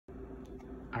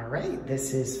All right,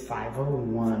 this is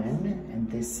 501,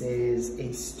 and this is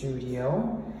a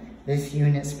studio. This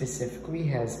unit specifically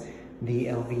has the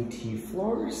LVT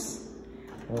floors,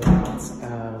 lots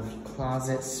of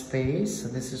closet space. So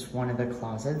this is one of the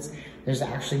closets. There's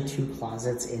actually 2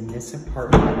 closets in this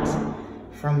apartment.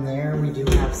 From there, we do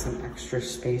have some extra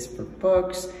space for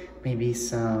books, maybe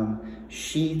some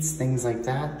sheets, things like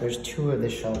that. There's 2 of the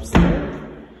shelves there.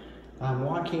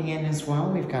 Walking in as well,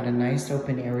 we've got a nice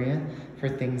open area for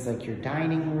things like your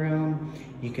dining room.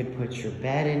 You could put your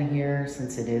bed in here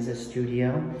since it is a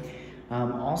studio.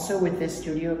 Also with this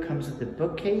studio, it comes with a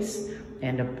bookcase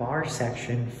and a bar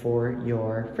section for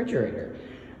your refrigerator,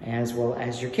 as well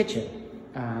as your kitchen.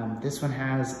 This one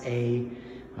has a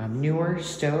newer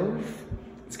stove.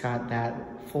 It's got that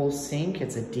full sink.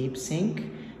 It's a deep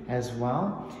sink as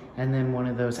well. And then one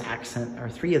of those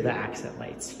 3 of the accent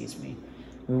lights, excuse me.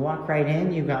 We walk right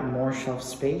in, you've got more shelf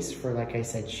space for, like I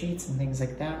said, sheets and things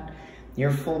like that.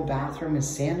 Your full bathroom is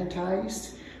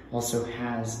sanitized. Also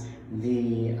has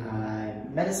the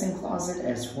medicine closet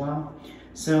as well.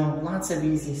 So lots of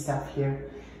easy stuff here.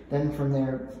 Then from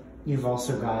there, you've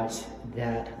also got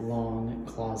that long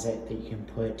closet that you can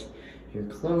put your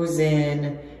clothes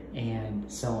in and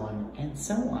so on and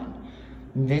so on.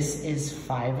 This is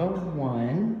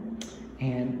 501,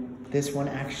 and this one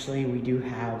actually we do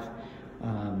have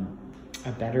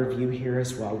a better view here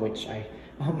as well, which I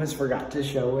almost forgot to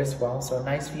show as well. So a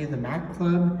nice view of the Mac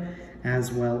Club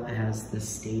as well as the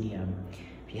stadium.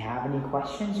 If you have any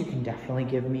questions, you can definitely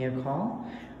give me a call,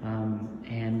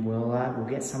 and we'll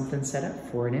get something set up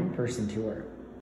for an in-person tour.